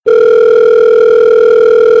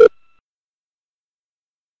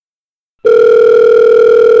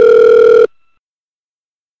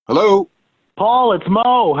Paul, it's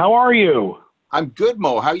Mo. How are you? I'm good,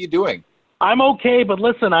 Mo. How you doing? I'm okay, but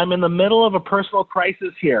listen, I'm in the middle of a personal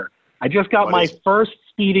crisis here. I just got my first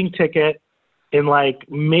speeding ticket in like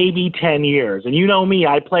maybe 10 years. And you know me,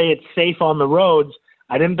 I play it safe on the roads.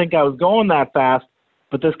 I didn't think I was going that fast,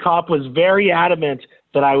 but this cop was very adamant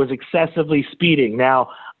that I was excessively speeding. Now,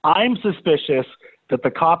 I'm suspicious that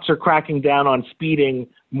the cops are cracking down on speeding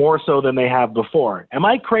more so than they have before. Am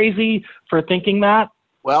I crazy for thinking that?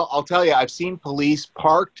 Well, I'll tell you, I've seen police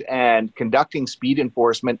parked and conducting speed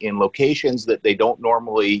enforcement in locations that they don't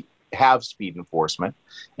normally have speed enforcement.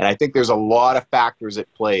 And I think there's a lot of factors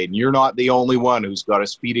at play. And you're not the only one who's got a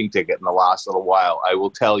speeding ticket in the last little while. I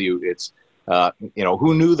will tell you, it's,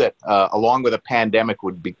 who knew that along with a pandemic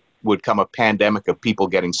would come a pandemic of people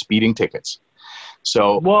getting speeding tickets.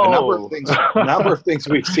 So a number of things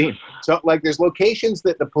we've seen. So like there's locations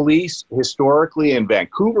that the police historically in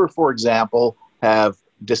Vancouver, for example, have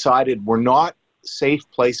decided were not safe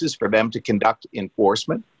places for them to conduct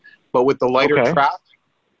enforcement. But with the lighter traffic,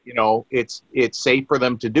 it's safe for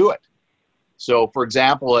them to do it. So, for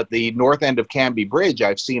example, at the north end of Cambie Bridge,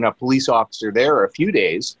 I've seen a police officer there a few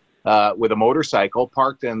days with a motorcycle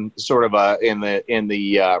parked in sort of in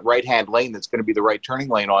the right-hand lane that's going to be the right turning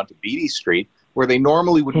lane onto Beatty Street, where they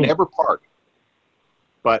normally would never park.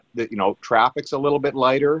 But traffic's a little bit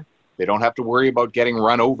lighter. They don't have to worry about getting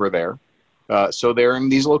run over there. So they're in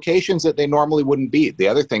these locations that they normally wouldn't be. The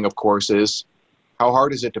other thing, of course, is how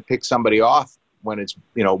hard is it to pick somebody off when it's,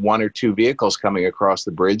 one or two vehicles coming across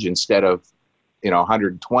the bridge instead of,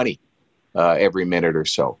 120 every minute or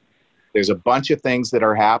so. There's a bunch of things that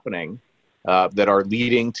are happening that are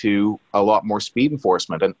leading to a lot more speed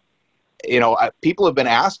enforcement. And, people have been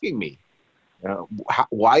asking me,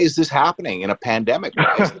 why is this happening in a pandemic?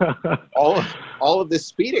 Why is all of this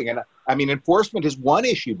speeding? And I mean, enforcement is one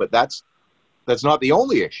issue, but that's not the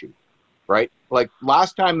only issue, right? Like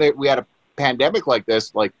last time that we had a pandemic like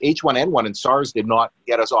this, like H1N1 and SARS did not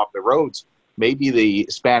get us off the roads. Maybe the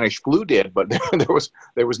Spanish flu did, but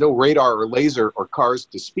there was no radar or laser or cars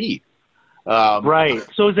to speed. Right.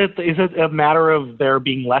 So is it a matter of there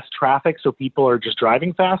being less traffic, so people are just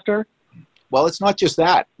driving faster? Well, it's not just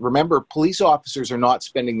that. Remember, police officers are not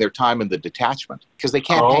spending their time in the detachment because they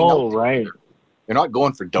can't hang out. Oh, right. They're not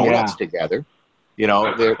going for donuts together. They're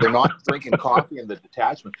not drinking coffee in the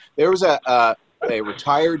detachment. There was a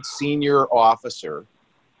retired senior officer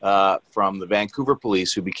from the Vancouver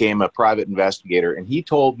Police who became a private investigator, and he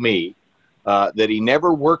told me that he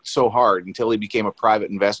never worked so hard until he became a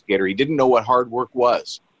private investigator. He didn't know what hard work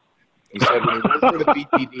was. He said when he worked for the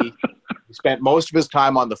BPD, he spent most of his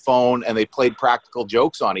time on the phone, and they played practical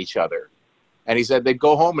jokes on each other. And he said they'd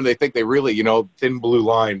go home and they think they really, thin blue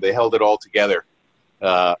line, they held it all together.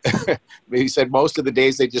 He said most of the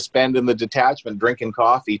days they just spend in the detachment drinking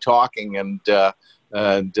coffee, talking, and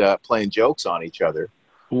playing jokes on each other.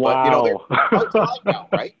 Wow. But they're outside now,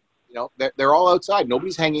 right? They're all outside.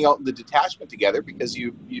 Nobody's hanging out in the detachment together because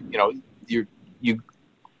you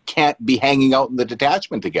can't be hanging out in the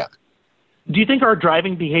detachment together. Do you think our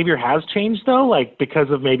driving behavior has changed though? Like because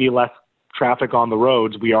of maybe less traffic on the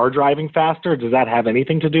roads, we are driving faster. Does that have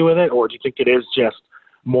anything to do with it, or do you think it is just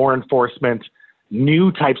more enforcement?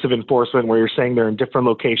 New types of enforcement where you're saying they're in different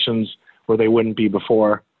locations where they wouldn't be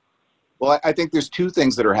before? Well, I think there's two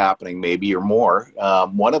things that are happening, maybe, or more.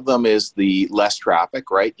 One of them is the less traffic,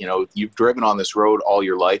 right? You've driven on this road all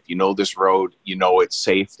your life. You know this road. You know it's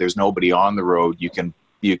safe. There's nobody on the road. You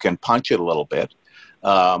can punch it a little bit.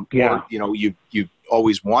 Or, you've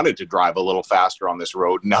always wanted to drive a little faster on this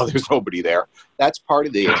road. Now there's nobody there. That's part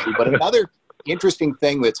of the issue. But another interesting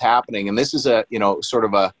thing that's happening, and this is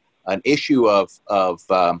an issue of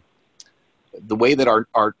the way that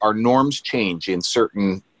our norms change in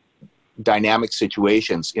certain dynamic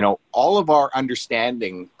situations. All of our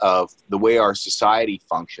understanding of the way our society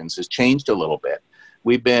functions has changed a little bit.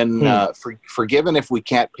 We've been forgiven if we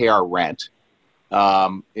can't pay our rent.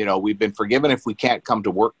 We've been forgiven if we can't come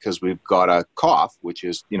to work because we've got a cough, which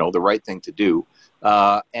is, the right thing to do.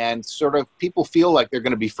 And sort of people feel like they're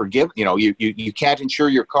going to be forgiven. You can't insure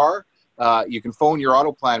your car. You can phone your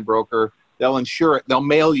auto plan broker. They'll insure it. They'll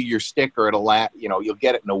mail you your sticker. You'll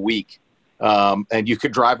get it in a week. And you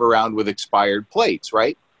could drive around with expired plates,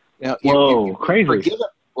 right? Whoa, crazy.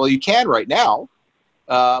 Well, you can right now.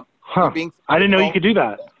 I didn't know you could do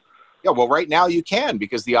that. Yeah, well, right now you can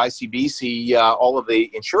because the ICBC, all of the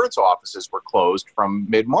insurance offices were closed from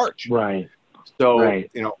mid-March. Right. So,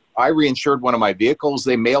 I reinsured one of my vehicles.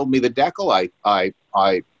 They mailed me the decal.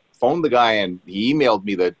 I phoned the guy and he emailed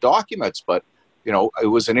me the documents, but, it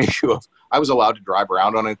was an issue of I was allowed to drive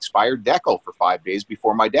around on an expired decal for 5 days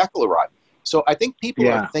before my decal arrived. So I think people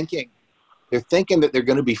are thinking they're thinking that they're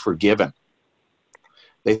going to be forgiven.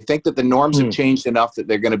 They think that the norms have changed enough that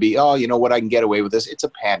they're going to be, oh, you know what, I can get away with this. It's a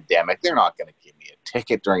pandemic. They're not going to give me a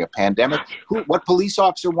ticket during a pandemic. What police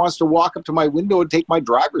officer wants to walk up to my window and take my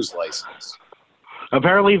driver's license?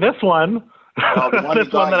 Apparently this one. Well, the one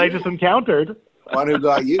this one that I just encountered. One who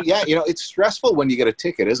got you. Yeah, you know, it's stressful when you get a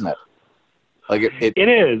ticket, isn't it? Like it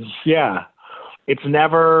is, yeah. It's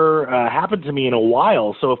never happened to me in a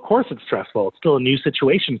while, so of course it's stressful. It's still a new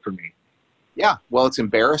situation for me. Yeah, well, it's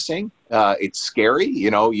embarrassing. It's scary.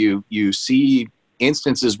 You know, you see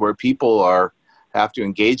instances where people have to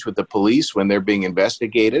engage with the police when they're being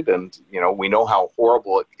investigated, and you know, we know how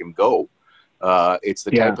horrible it can go. It's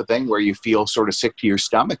the type of thing where you feel sort of sick to your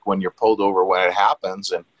stomach when you're pulled over when it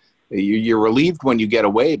happens, and you're relieved when you get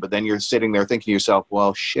away, but then you're sitting there thinking to yourself,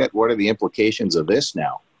 well, shit, what are the implications of this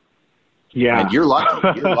now? Yeah. And you're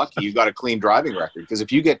lucky. You're lucky you got a clean driving record, because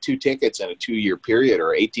if you get 2 tickets in a 2-year period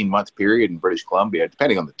or 18-month period in British Columbia,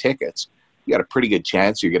 depending on the tickets, you got a pretty good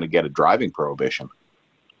chance you're going to get a driving prohibition.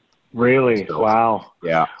 Really? So, wow.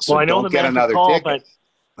 Yeah. So well, I know don't get another ticket.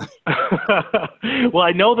 Well,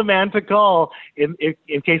 I know the man to call in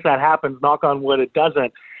case that happens. Knock on wood, it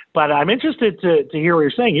doesn't. But I'm interested to hear what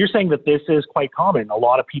you're saying. You're saying that this is quite common. A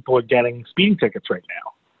lot of people are getting speeding tickets right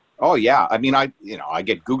now. Oh yeah, I mean, I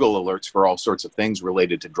get Google alerts for all sorts of things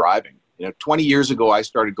related to driving. 20 years ago, I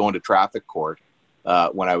started going to traffic court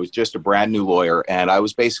when I was just a brand new lawyer, and I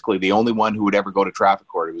was basically the only one who would ever go to traffic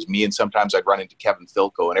court. It was me, and sometimes I'd run into Kevin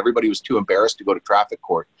Filko, and everybody was too embarrassed to go to traffic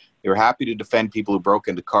court. They were happy to defend people who broke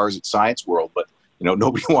into cars at Science World, but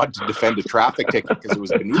nobody wanted to defend a traffic ticket because it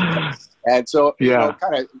was beneath them. And so,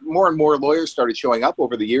 kind of more and more lawyers started showing up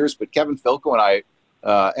over the years, but Kevin Filko and I.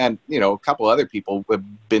 And a couple other people have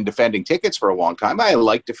been defending tickets for a long time. I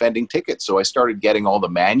like defending tickets, so I started getting all the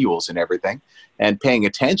manuals and everything and paying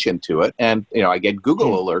attention to it. And I get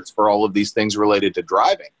Google alerts for all of these things related to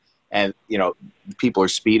driving. And people are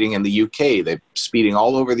speeding in the UK. They're speeding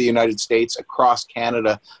all over the United States, across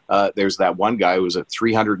Canada. There's that one guy who was at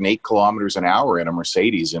 308 kilometers an hour in a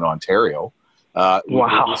Mercedes in Ontario.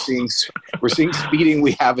 Wow! We're seeing speeding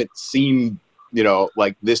we haven't seen.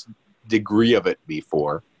 Like this degree of it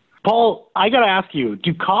before. Paul, I got to ask you,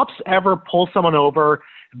 do cops ever pull someone over,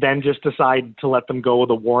 then just decide to let them go with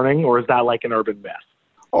a warning, or is that like an urban myth?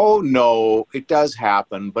 Oh, no, it does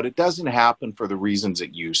happen, but it doesn't happen for the reasons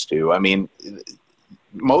it used to. I mean,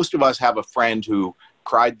 most of us have a friend who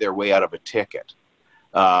cried their way out of a ticket.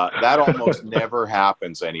 That almost never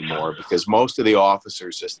happens anymore because most of the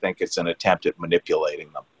officers just think it's an attempt at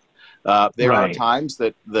manipulating them. There are times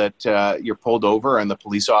that you're pulled over and the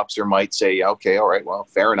police officer might say, okay, all right, well,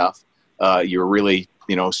 fair enough. You're really,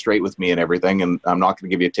 straight with me and everything, and I'm not going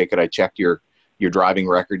to give you a ticket. I checked your driving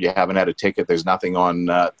record. You haven't had a ticket. There's nothing on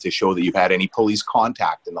to show that you've had any police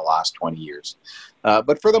contact in the last 20 years.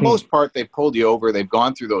 But for the most part, they've pulled you over. They've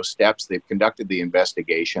gone through those steps. They've conducted the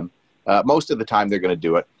investigation. Most of the time, they're going to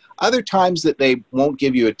do it. Other times that they won't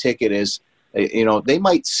give you a ticket is, they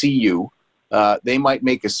might see you. They might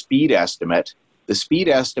make a speed estimate. The speed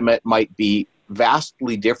estimate might be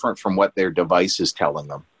vastly different from what their device is telling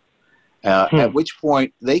them. At which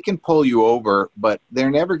point they can pull you over, but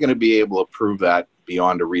they're never going to be able to prove that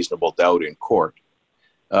beyond a reasonable doubt in court.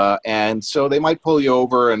 And so they might pull you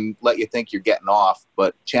over and let you think you're getting off,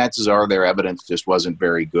 but chances are their evidence just wasn't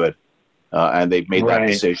very good. And they've made that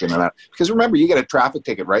decision. Because remember, you get a traffic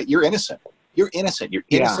ticket, right? You're innocent. You're innocent. You're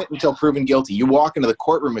innocent until proven guilty. You walk into the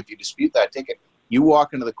courtroom if you dispute that ticket. You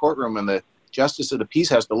walk into the courtroom and the justice of the peace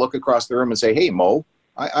has to look across the room and say, hey, Mo,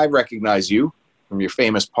 I recognize you from your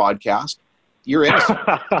famous podcast. You're innocent.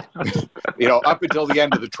 Up until the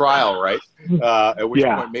end of the trial, right? At which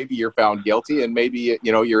point maybe you're found guilty and maybe,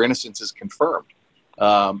 your innocence is confirmed.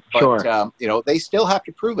 But they still have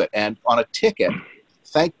to prove it. And on a ticket,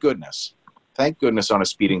 thank goodness on a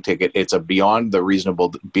speeding ticket, it's beyond a reasonable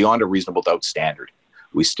doubt standard.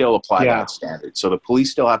 We still apply that standard. So the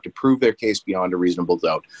police still have to prove their case beyond a reasonable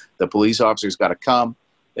doubt. The police officer's got to come.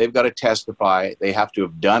 They've got to testify. They have to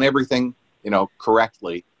have done everything,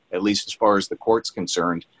 correctly, at least as far as the court's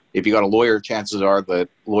concerned. If you got a lawyer, chances are the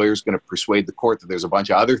lawyer's going to persuade the court that there's a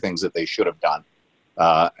bunch of other things that they should have done.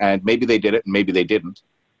 And maybe they did it and maybe they didn't.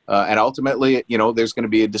 And ultimately, there's going to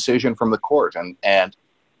be a decision from the court. And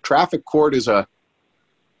traffic court is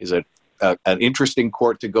an interesting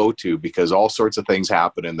court to go to because all sorts of things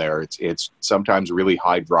happen in there. It's sometimes really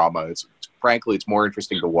high drama. Frankly, it's more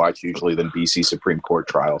interesting to watch usually than BC Supreme Court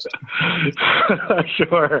trials.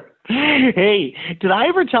 Sure. Hey, did I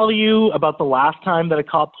ever tell you about the last time that a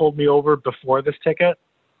cop pulled me over before this ticket?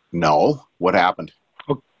 No. What happened?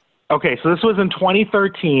 Okay, so this was in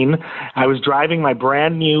 2013. I was driving my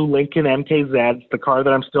brand new Lincoln MKZ, the car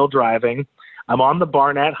that I'm still driving. I'm on the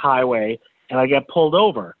Barnett Highway, and I get pulled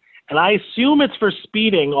over. And I assume it's for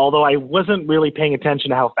speeding, although I wasn't really paying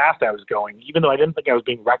attention to how fast I was going, even though I didn't think I was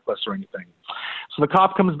being reckless or anything. So the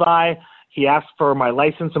cop comes by, he asks for my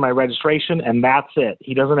license and my registration, and that's it.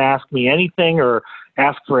 He doesn't ask me anything or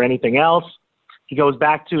ask for anything else. He goes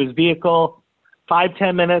back to his vehicle,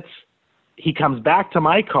 5-10 minutes. He comes back to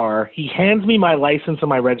my car, he hands me my license and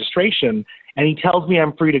my registration, and he tells me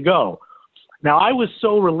I'm free to go. Now, I was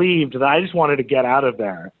so relieved that I just wanted to get out of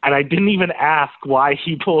there, and I didn't even ask why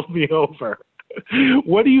he pulled me over.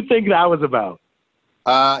 What do you think that was about?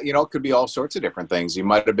 It could be all sorts of different things. You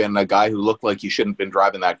might have been a guy who looked like you shouldn't have been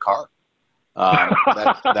driving that car.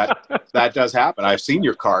 That does happen. I've seen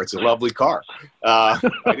your car. It's a lovely car. I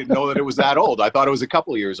didn't know that it was that old. I thought it was a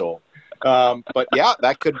couple of years old. But yeah,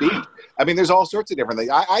 that could be. I mean, there's all sorts of different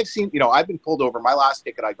things. I've seen, I've been pulled over. My last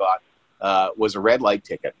ticket I got was a red light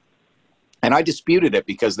ticket. And I disputed it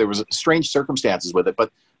because there was strange circumstances with it.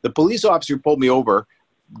 But the police officer who pulled me over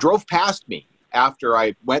drove past me after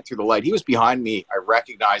I went through the light. He was behind me. I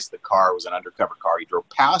recognized the car. It was an undercover car. He drove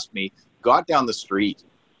past me, got down the street.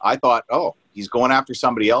 I thought, oh, he's going after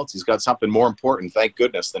somebody else. He's got something more important, thank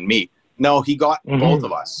goodness, than me. No, he got both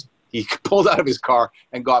of us. He pulled out of his car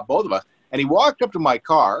and got both of us. And he walked up to my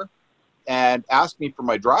car and asked me for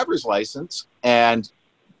my driver's license and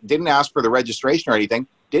didn't ask for the registration or anything,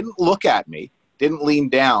 didn't look at me, didn't lean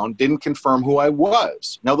down, didn't confirm who I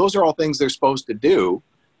was. Now, those are all things they're supposed to do.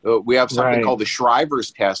 We have something called the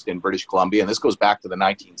Shriver's test in British Columbia, and this goes back to the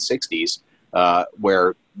 1960s,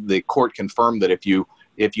 where the court confirmed that if you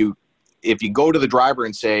go to the driver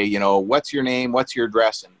and say, what's your name, what's your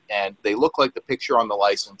address, and they look like the picture on the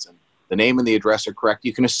license and the name and the address are correct,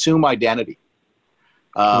 you can assume identity.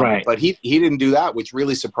 But he didn't do that, which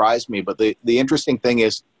really surprised me. But the interesting thing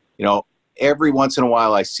is, every once in a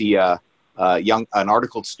while I see an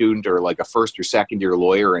articled student or like a first or second year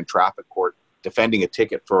lawyer in traffic court defending a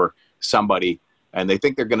ticket for somebody, and they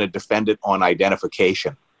think they're going to defend it on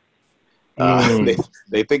identification.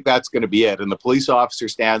 They think that's going to be it. And the police officer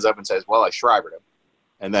stands up and says, well, I shrivered him.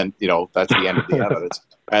 And then, that's the end of the evidence.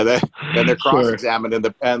 And then they're cross-examined,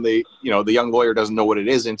 and the young lawyer doesn't know what it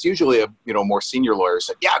is. And it's usually a more senior lawyer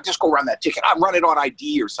said, yeah, just go run that ticket. I'll run it on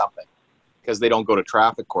ID or something, because they don't go to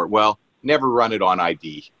traffic court. Well, never run it on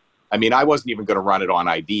ID. I mean, I wasn't even going to run it on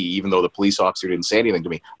ID, even though the police officer didn't say anything to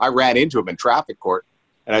me. I ran into him in traffic court,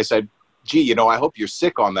 and I said, gee, I hope you're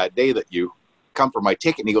sick on that day that you come for my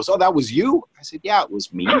ticket. And he goes, oh, that was you? I said, yeah, it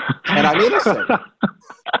was me, and I'm innocent.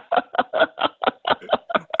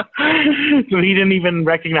 So he didn't even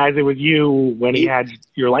recognize it was you when he had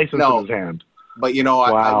your license in his hand. But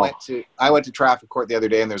wow. I went to traffic court the other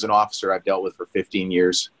day, and there's an officer I've dealt with for 15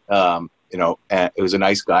 years. And it was a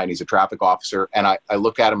nice guy, and he's a traffic officer. And I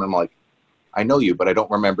look at him and I'm like, I know you, but I don't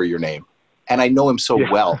remember your name. And I know him so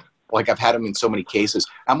well. Like, I've had him in so many cases.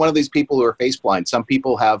 I'm one of these people who are face blind. Some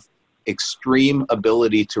people have extreme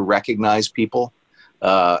ability to recognize people,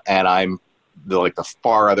 and I'm the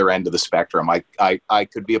far other end of the spectrum. I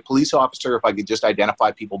could be a police officer if I could just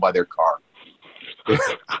identify people by their car.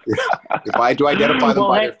 If I had to identify them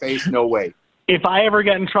by their face, no way. If I ever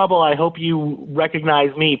get in trouble, I hope you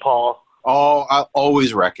recognize me, Paul. Oh, I'll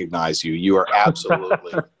always recognize you. You are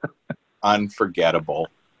absolutely unforgettable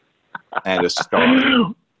and a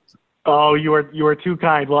star. Oh, you are too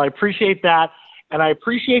kind. Well, I appreciate that. And I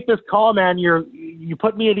appreciate this call, man. You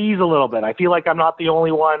put me at ease a little bit. I feel like I'm not the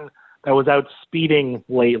only one that was out speeding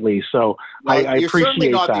lately. So I appreciate that. You're certainly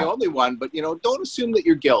not the only one, but, don't assume that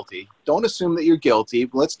you're guilty. Don't assume that you're guilty.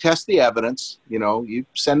 Let's test the evidence. You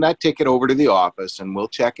send that ticket over to the office and we'll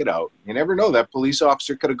check it out. You never know. That police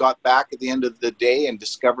officer could have got back at the end of the day and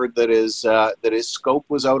discovered that his scope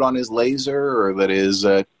was out on his laser, or that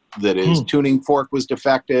his tuning fork was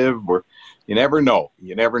defective, or you never know.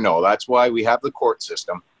 You never know. That's why we have the court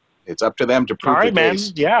system. It's up to them to prove the case.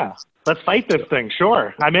 Man. Yeah. Let's fight this thing.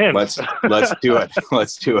 Sure. I'm in. Let's do it.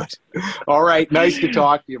 Let's do it. All right. Nice to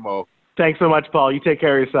talk to you, Mo. Thanks so much, Paul. You take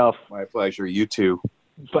care of yourself. My pleasure. You too.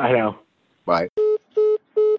 Bye now.